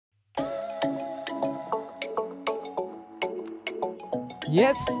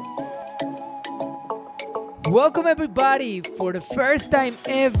Yes. Welcome everybody for the first time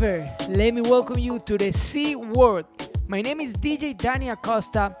ever. Let me welcome you to the Zumba World. My name is DJ Dani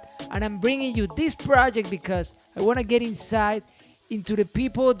Acosta and I'm bringing you this project because I want to get inside into the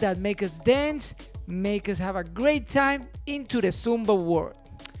people that make us dance, make us have a great time into the Zumba World.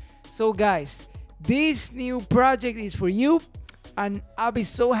 So guys, this new project is for you and I'll be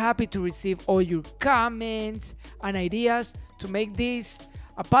so happy to receive all your comments and ideas to make this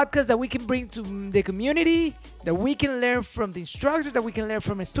a podcast that we can bring to the community, that we can learn from the instructors, that we can learn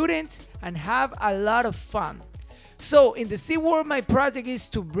from the students, and have a lot of fun. So in the Zumba World, my project is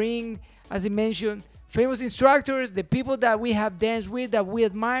to bring, as I mentioned, famous instructors, the people that we have danced with, that we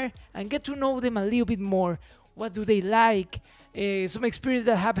admire, and get to know them a little bit more. What do they like? Some experience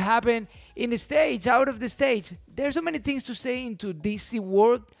that have happened in the stage, out of the stage. There's so many things to say into this Zumba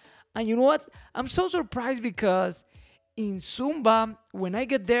World. And you know what? I'm so surprised because in Zumba, when I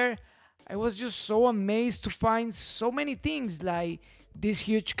get there, I was just so amazed to find so many things like this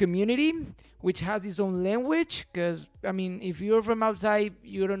huge community, which has its own language. Because, I mean, if you're from outside,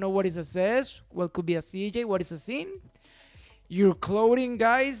 you don't know what is a ses, what could be a CJ, what is a scene. Your clothing,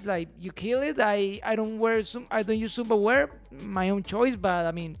 guys, like you kill it. I don't use Zumba wear, my own choice, but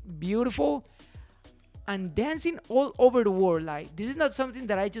I mean, beautiful. And dancing all over the world. Like this is not something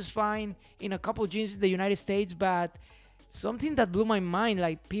that I just find in a couple gyms in the United States, but something that blew my mind.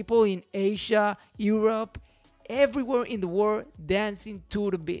 Like people in Asia, Europe, everywhere in the world dancing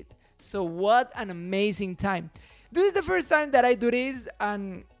to the beat. So what an amazing time. This is the first time that I do this,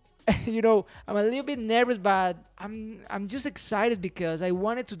 and you know, I'm a little bit nervous, but I'm just excited because I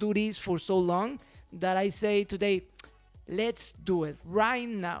wanted to do this for so long that I say today, let's do it right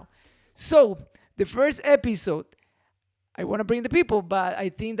now. So the first episode, I want to bring the people, but I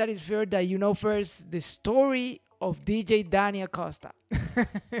think that it's fair that you know first the story of DJ Dani Acosta.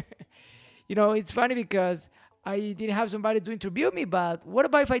 You know, it's funny because I didn't have somebody to interview me, but what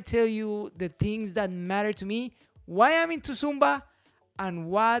about if I tell you the things that matter to me, why I'm into Zumba, and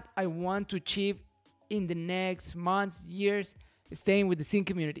what I want to achieve in the next months, years, staying with the scene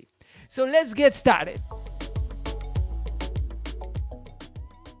community. So let's get started.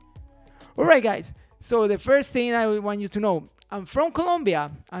 All right, guys. So the first thing I want you to know, I'm from Colombia.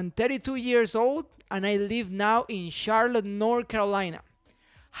 I'm 32 years old, and I live now in Charlotte, North Carolina.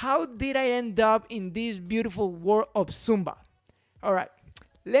 How did I end up in this beautiful world of Zumba? All right.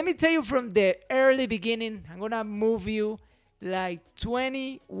 Let me tell you from the early beginning. I'm going to move you like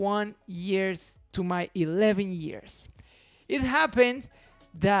 21 years to my 11 years. It happened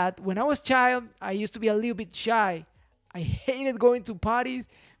that when I was a child, I used to be a little bit shy. I hated going to parties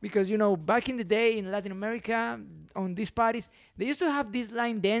because, you know, back in the day in Latin America, on these parties, they used to have these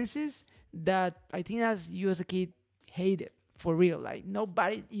line dances that I think as you as a kid hated for real. Like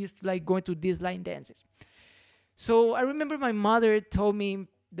nobody used to like going to these line dances. So I remember my mother told me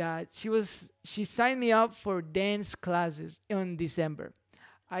that she signed me up for dance classes in December.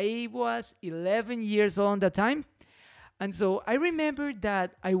 I was 11 years old at that time. And so I remember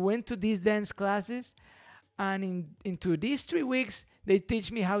that I went to these dance classes, and into these 3 weeks, they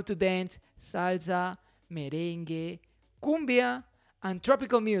teach me how to dance salsa, merengue, cumbia, and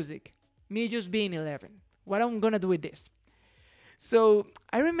tropical music. Me just being 11. What I'm gonna do with this? So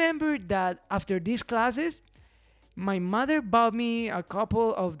I remember that after these classes, my mother bought me a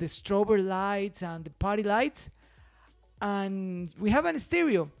couple of the strobe lights and the party lights, and we have a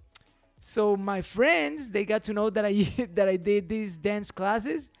stereo. So my friends, they got to know that I that I did these dance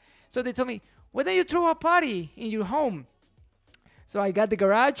classes. So they told me, "Why don't you throw a party in your home?" So I got the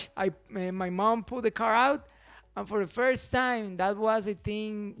garage. My mom pulled the car out, and for the first time, that was I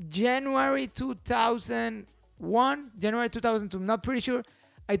think January 2001, January 2002. I'm not pretty sure.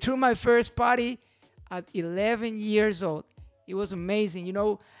 I threw my first party at 11 years old. It was amazing. You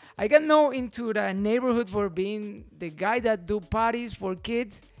know, I got known into the neighborhood for being the guy that do parties for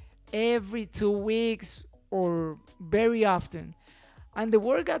kids every 2 weeks or very often. And the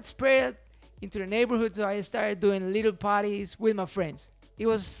word got spread into the neighborhood, so I started doing little parties with my friends. It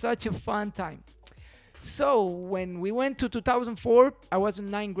was such a fun time. So when we went to 2004, I was in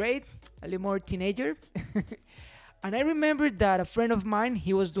 9th grade, a little more teenager. And I remember that a friend of mine,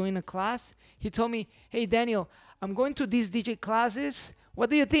 he was doing a class. He told me, "Hey, Daniel, I'm going to these DJ classes. What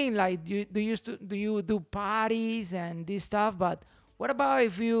do you think? Like, do you do parties and this stuff? But what about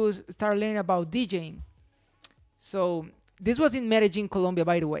if you start learning about DJing?" So this was in Medellin, Colombia,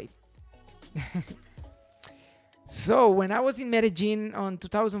 by the way. So when I was in Medellin on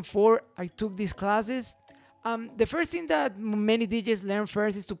 2004, I took these classes. The first thing that many DJs learn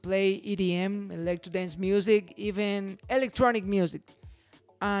first is to play EDM, electro dance music, even electronic music.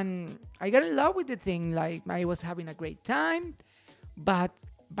 And I got in love with the thing. Like, I was having a great time. But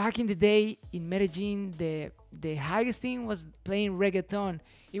back in the day in Medellin, the highest thing was playing reggaeton.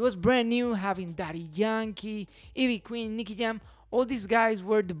 It was brand new, having Daddy Yankee, Ivy Queen, Nicky Jam. All these guys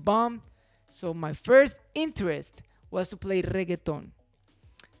were the bomb. So my first interest was to play reggaeton.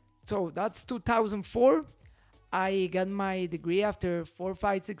 So that's 2004. I got my degree after 4,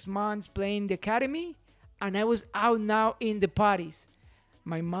 5, 6 months playing the academy, and I was out now in the parties.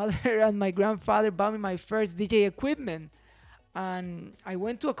 My mother and my grandfather bought me my first DJ equipment, and I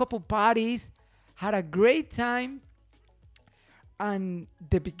went to a couple parties, had a great time, and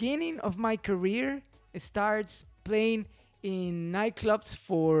the beginning of my career starts playing in nightclubs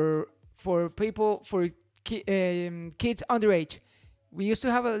for people kids underage. We used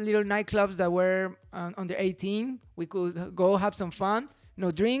to have a little nightclubs that were under 18. We could go have some fun,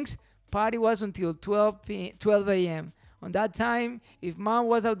 no drinks. Party was until 12 a.m. On that time, if mom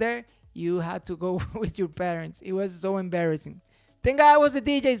was out there, you had to go with your parents. It was so embarrassing. Thank God I was a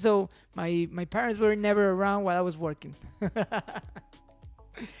DJ, so my parents were never around while I was working.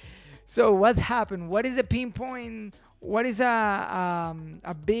 So what happened? What is a pinpoint? What is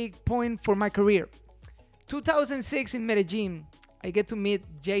a big point for my career? 2006 in Medellin, I get to meet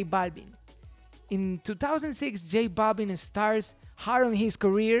J Balvin. In 2006, J Balvin starts hard on his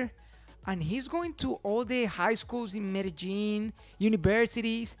career, and he's going to all the high schools in Medellin,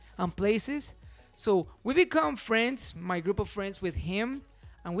 universities, and places. So we become friends, my group of friends with him,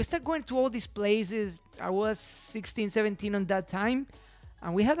 and we start going to all these places. I was 16, 17 on that time,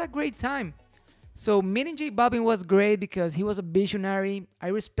 and we had a great time. So meeting J Balvin was great because he was a visionary. I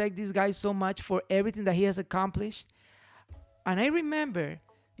respect this guy so much for everything that he has accomplished. And I remember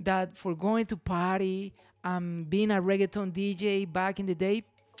that for going to party and being a reggaeton DJ back in the day,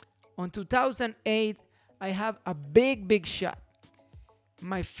 on 2008, I have a big shot.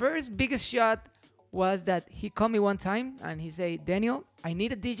 My first biggest shot was that he called me one time and he said, Daniel, I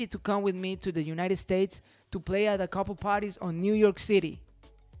need a DJ to come with me to the United States to play at a couple parties on New York City.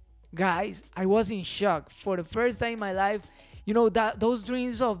 Guys, I was in shock. For the first time in my life, you know, that those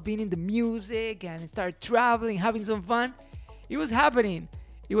dreams of being in the music and start traveling, having some fun, it was happening.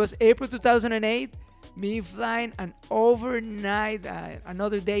 It was April 2008, me flying an overnight,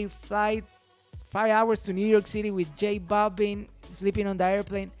 another day flight, 5 hours to New York City with J Balvin, sleeping on the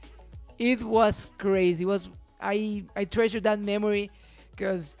airplane. It was crazy. I treasure that memory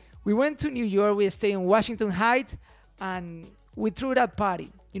because we went to New York, we stayed in Washington Heights, and we threw that party.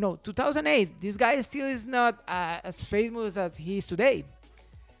 You know, 2008, this guy still is not as famous as he is today.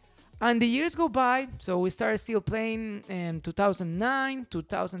 And the years go by, so we started still playing in 2009,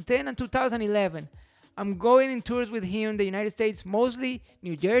 2010, and 2011. I'm going in tours with him in the United States, mostly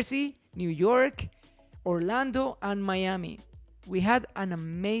New Jersey, New York, Orlando, and Miami. We had an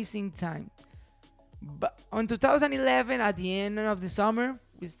amazing time. But on 2011, at the end of the summer,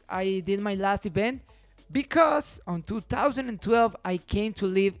 I did my last event because on 2012, I came to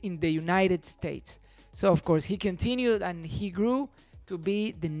live in the United States. So, of course, he continued and he grew to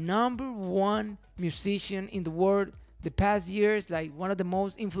be the #1 musician in the world the past years, like one of the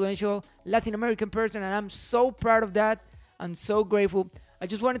most influential Latin American person, and I'm so proud of that. I'm so grateful. I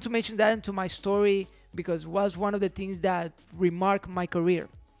just wanted to mention that into my story because it was one of the things that remarked my career.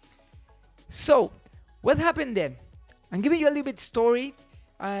 So, what happened then? I'm giving you a little bit story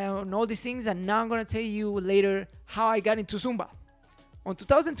on all these things, and now I'm gonna tell you later how I got into Zumba. On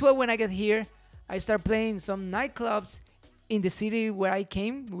 2012, when I got here, I started playing some nightclubs in the city where I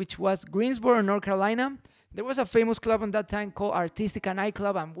came, which was Greensboro, North Carolina. There was a famous club on that time called Artistica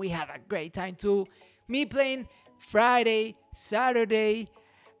Nightclub, and we had a great time too. Me playing Friday, Saturday,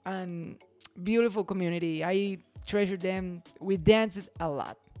 and beautiful community. I treasure them. We danced a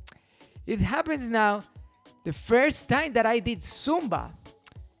lot. It happens now, the first time that I did Zumba,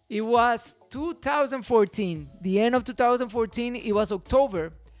 it was 2014. The end of 2014, it was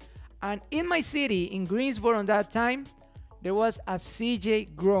October. And in my city, in Greensboro on that time, there was a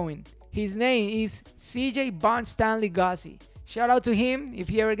CJ growing. His name is CJ Barnes Stanley Gossi. Shout out to him if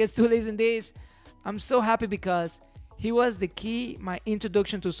he ever gets to listen to this. I'm so happy because he was the key, my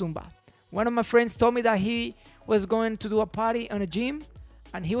introduction to Zumba. One of my friends told me that he was going to do a party on a gym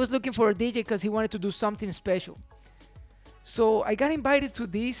and he was looking for a DJ because he wanted to do something special. So I got invited to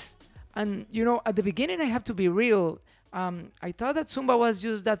this, and you know, at the beginning I have to be real. I thought that Zumba was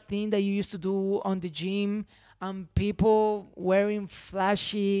just that thing that you used to do on the gym. People wearing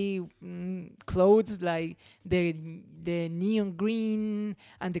flashy clothes like the neon green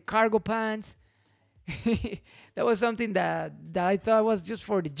and the cargo pants. That was something that I thought was just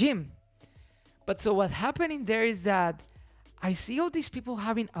for the gym. But so what happened in there is that I see all these people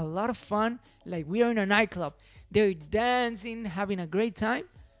having a lot of fun, like we are in a nightclub. They're dancing, having a great time,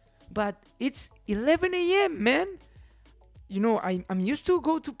 but it's 11 a.m., man. I'm used to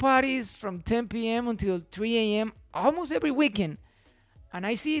go to parties from 10 p.m. until 3 a.m. almost every weekend. And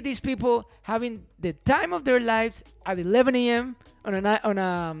I see these people having the time of their lives at 11 a.m.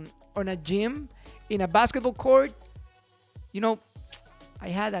 on a gym, in a basketball court. You know, I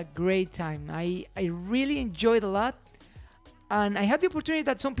had a great time. I really enjoyed a lot. And I had the opportunity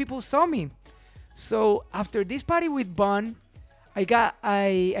that some people saw me. So after this party with Bon,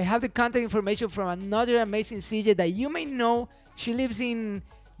 I have the contact information from another amazing CJ that you may know. She lives in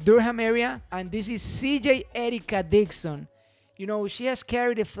Durham area, and this is CJ Erica Dixon. She has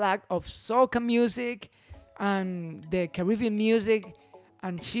carried the flag of soca music and the Caribbean music,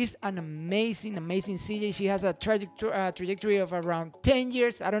 and she's an amazing, amazing CJ. She has a trajectory of around 10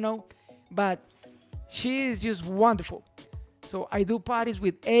 years, I don't know, but she is just wonderful. So I do parties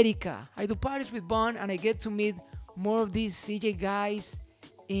with Erica, I do parties with Bon, and I get to meet more of these CJ guys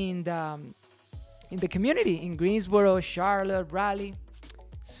in the community in Greensboro, Charlotte, Raleigh.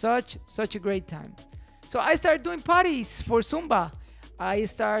 Such a great time. So I started doing parties for Zumba. I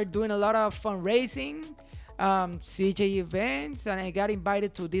started doing a lot of fundraising, CJ events, and I got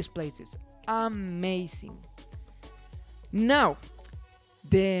invited to these places. Amazing. Now,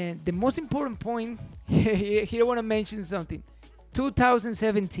 the most important point here I want to mention something.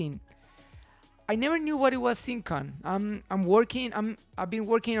 2017. I never knew what it was SynCon. I've been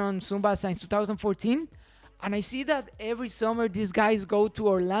working on Zumba since 2014, and I see that every summer these guys go to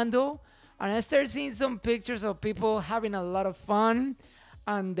Orlando, and I started seeing some pictures of people having a lot of fun.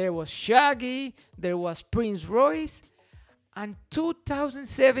 And there was Shaggy, there was Prince Royce, and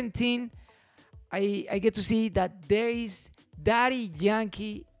 2017, I get to see that there is Daddy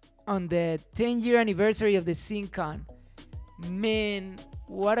Yankee on the 10-year anniversary of the SynCon. Man,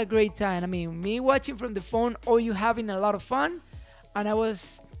 what a great time. I mean, me watching from the phone, all you having a lot of fun, and I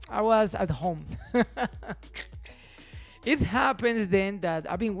was at home. It happens then that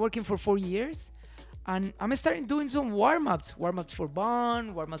I've been working for 4 years, and I'm starting doing some warm-ups for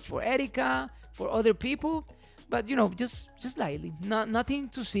Bon, warm-ups for Erica, for other people, but just lightly, nothing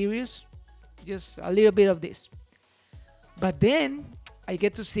too serious, just a little bit of this. But then I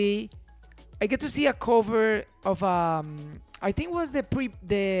get to see a cover of I think it was the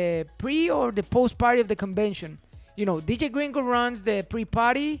pre or the post party of the convention. DJ Gringo runs the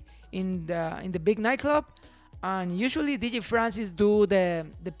pre-party in the big nightclub, and usually DJ Francis do the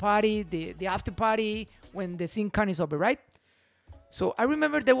party, the after party when the SynCon is over, right? So I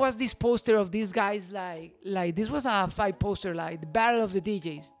remember there was this poster of these guys, like this was a fight poster, like the battle of the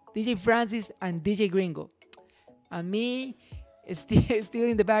DJs, DJ Francis and DJ Gringo, and me still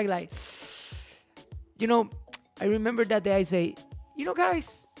in the back, like, I remember that day I say,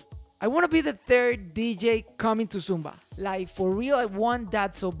 guys, I want to be the third DJ coming to Zumba. Like, for real, I want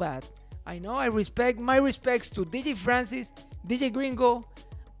that so bad. I know, my respects to DJ Francis, DJ Gringo,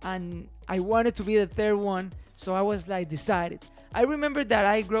 and I wanted to be the third one, so I was like decided. I remember that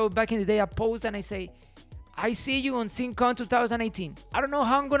I wrote back in the day a post and I say, I see you on SynCon 2018. I don't know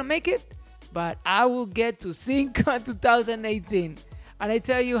how I'm gonna make it, but I will get to SynCon 2018. And I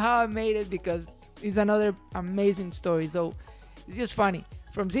tell you how I made it, because it's another amazing story. So it's just funny.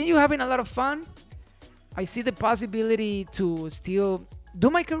 From seeing you having a lot of fun, I see the possibility to still do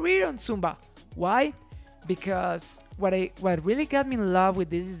my career on Zumba. Why? Because what really got me in love with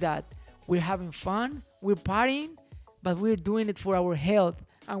this is that we're having fun, we're partying, but we're doing it for our health,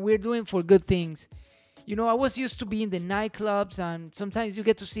 and we're doing it for good things. I was used to be in the nightclubs, and sometimes you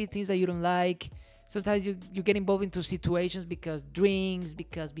get to see things that you don't like. Sometimes you get involved into situations because drinks,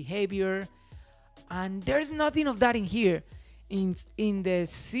 because behavior. And there's nothing of that in here. In the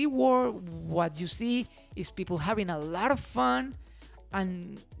Sea World, what you see is people having a lot of fun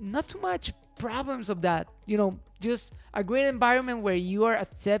and not too much problems of that. Just a great environment where you are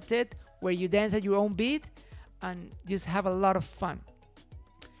accepted, where you dance at your own beat, and just have a lot of fun.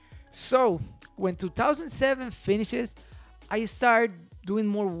 So when 2007 finishes, I start doing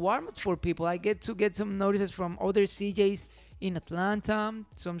more warm-ups for people. I get some notices from other CJs in Atlanta,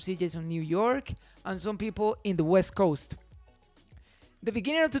 some CJs in New York, and some people in the West Coast. The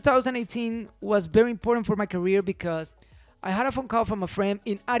beginning of 2018 was very important for my career because I had a phone call from a friend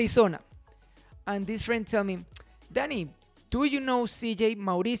in Arizona. And this friend told me, Dani, do you know CJ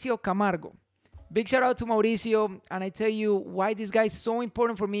Mauricio Camargo? Big shout out to Mauricio, and I tell you why this guy is so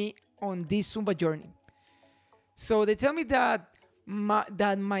important for me on this Zumba journey. So they tell me that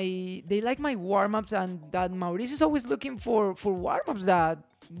they like my warm-ups, and that Mauricio is always looking for warm-ups that,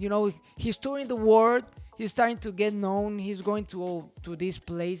 he's touring the world. he's starting to get known. He's going to these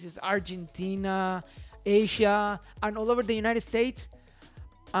places, Argentina, Asia, and all over the United States.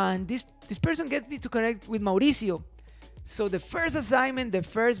 And this person gets me to connect with Mauricio. So the first assignment, the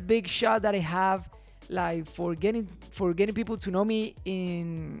first big shot that I have, like for getting people to know me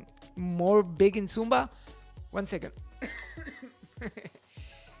in more big in Zumba. One second.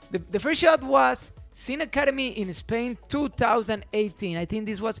 The first shot was Scene Academy in Spain 2018. I think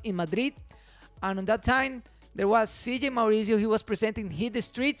this was in Madrid. And on that time, there was CJ Mauricio. He was presenting Hit the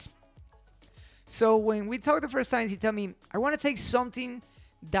Streets. So when we talked the first time, he told me, I want to take something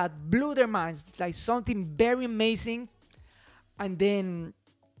that blew their minds, like something very amazing. And then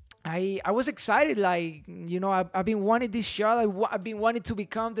I was excited, like, you know, I've been wanting this shot. I've been wanting to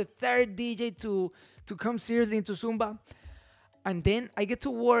become the third DJ to come seriously into Zumba. And then I get to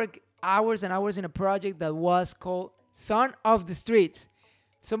work hours and hours in a project that was called Son of the Streets.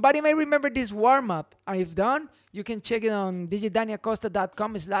 Somebody may remember this warm-up. And if done, you can check it on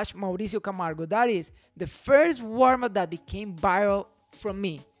djdaniacosta.com/Mauricio Camargo. That is the first warm-up that became viral from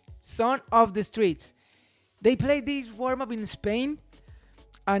me. Son of the Streets. They played this warm-up in Spain,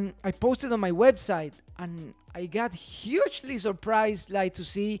 and I posted on my website, and I got hugely surprised, like, to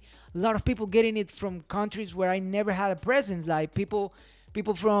see a lot of people getting it from countries where I never had a presence, like people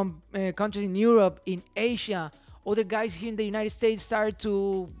from countries in Europe, in Asia. Other guys here in the United States started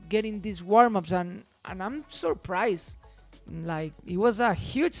to getting these warm-ups, and I'm surprised. Like, it was a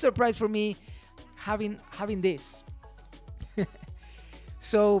huge surprise for me having this.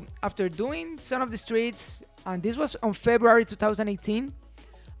 So after doing Son of the Streets, and this was on February 2018,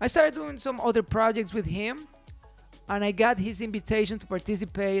 I started doing some other projects with him, and I got his invitation to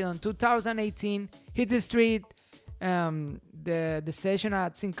participate on 2018 Hit the Street, the session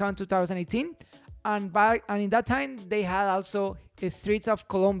at SynCon 2018, and in that time they had also Streets of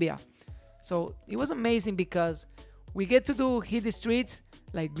Colombia. So it was amazing because we get to do Hit the Streets,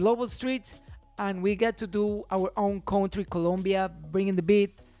 like global streets, and we get to do our own country, Colombia, bringing the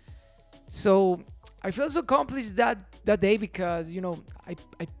beat. So I felt so accomplished that day because, you know,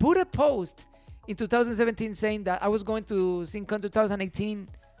 I put a post in 2017 saying that I was going to SynCon 2018,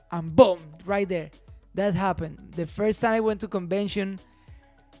 and boom, right there, that happened. The first time I went to convention,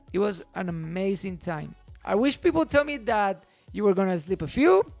 it was an amazing time. I wish people tell me that you were gonna sleep a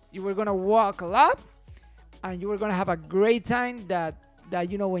few, you were gonna walk a lot, and you were gonna have a great time. That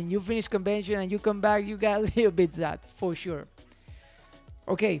you know, when you finish convention and you come back, you got a little bit sad, for sure.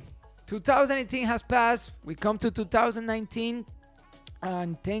 Okay, 2018 has passed. We come to 2019,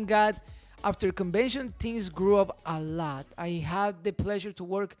 and thank God, after convention, things grew up a lot. I had the pleasure to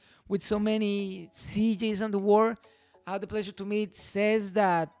work with so many CJs on the world. I had the pleasure to meet CJs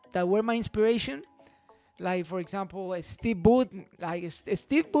that were my inspiration. Like, for example, Steve Booth. Like,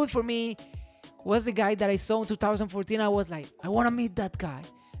 Steve Booth for me was the guy that I saw in 2014. I was like, I want to meet that guy.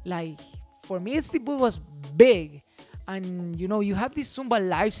 Like, for me, Steve Booth was big. And, you know, you have these Zumba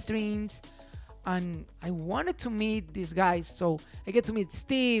live streams, and I wanted to meet these guys. So I get to meet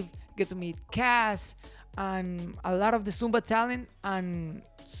Steve, get to meet Cass, and a lot of the Zumba talent. And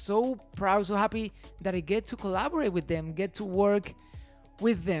so proud, so happy that I get to collaborate with them, get to work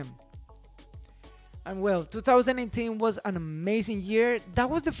with them. And well, 2018 was an amazing year. That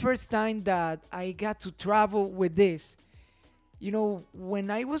was the first time that I got to travel with this. You know, when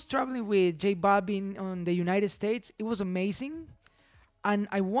I was traveling with J Bobbin on the United States, it was amazing. And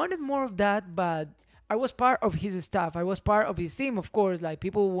I wanted more of that, but I was part of his staff. I was part of his team, of course. Like,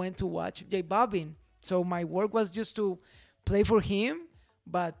 people went to watch J Bobbin. So my work was just to play for him.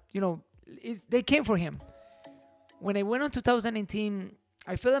 But, you know, they came for him. When I went on 2018,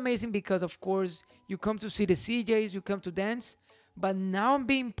 I felt amazing because, of course, you come to see the CJs, you come to dance. But now I'm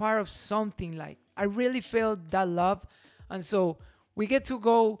being part of something. Like, I really felt that love. And so we get to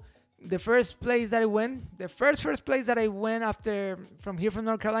go. The first place that I went, the first place that I went after from here from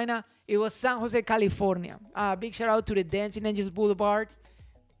North Carolina, it was San Jose, California. Big shout out to the Dancing Angels Boulevard,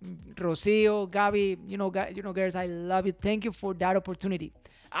 Rocio, Gabi, you know, girls, I love you. Thank you for that opportunity.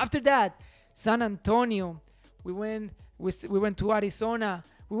 After that, San Antonio. We went to Arizona.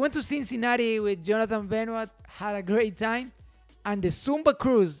 We went to Cincinnati with Jonathan Benoit. Had a great time. And the Zumba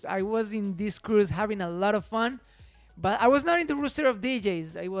cruise. I was in this cruise having a lot of fun. But I was not in the roster of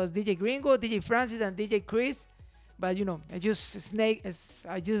DJs. I was DJ Gringo, DJ Francis, and DJ Chris. But, you know, I just sneak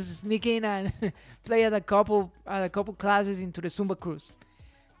in and play at a couple classes into the Zumba cruise.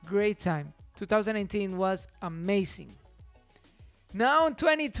 Great time. 2019 was amazing. Now in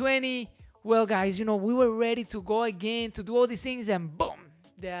 2020, well, guys, you know, we were ready to go again to do all these things, and boom,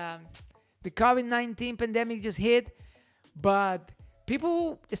 the COVID-19 pandemic just hit. But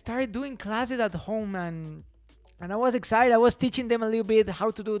people started doing classes at home, and I was excited. I was teaching them a little bit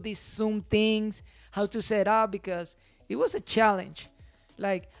how to do these Zoom things, how to set up, because it was a challenge.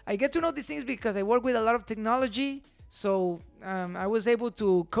 Like, I get to know these things because I work with a lot of technology, so I was able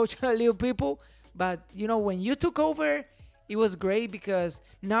to coach a little people. But when you took over, it was great because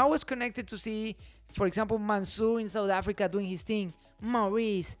now I was connected to see, for example, Mansour in South Africa doing his thing,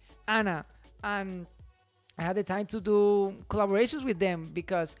 Maurice, Anna, and I had the time to do collaborations with them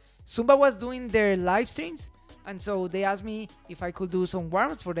because Zumba was doing their live streams, and so they asked me if I could do some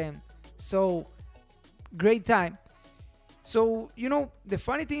warm-ups for them. So, great time. So, the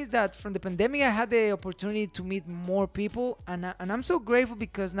funny thing is that from the pandemic, I had the opportunity to meet more people, and I'm so grateful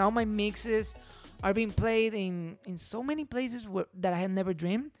because now my mixes are being played in so many places that I had never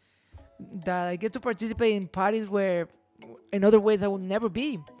dreamed, that I get to participate in parties where in other ways I would never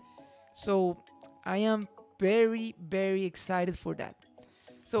be. So I am very, very excited for that.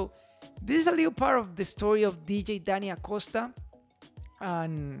 So this is a little part of the story of DJ Dani Acosta.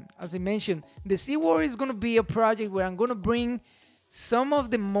 And as I mentioned, the Sea World is going to be a project where I'm going to bring some of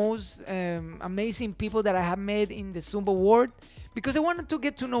the most amazing people that I have met in the Zumba World, because I wanted to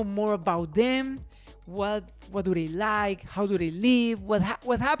get to know more about them. What do they like? How do they live?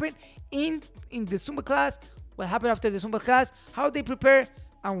 What happened in the Zumba class? What happened after the Zumba class? How they prepare,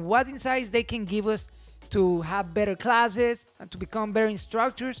 and what insights they can give us to have better classes and to become better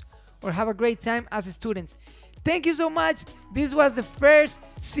instructors or have a great time as students. Thank you so much. This was the first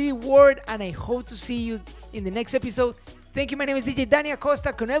Sea World, and I hope to see you in the next episode. Thank you. My name is DJ Dani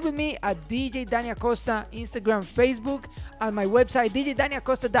Acosta. Connect with me at DJ Dani Acosta, Instagram, Facebook, and my website,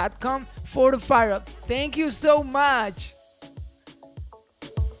 djdaniacosta.com for the fire-ups. Thank you so much.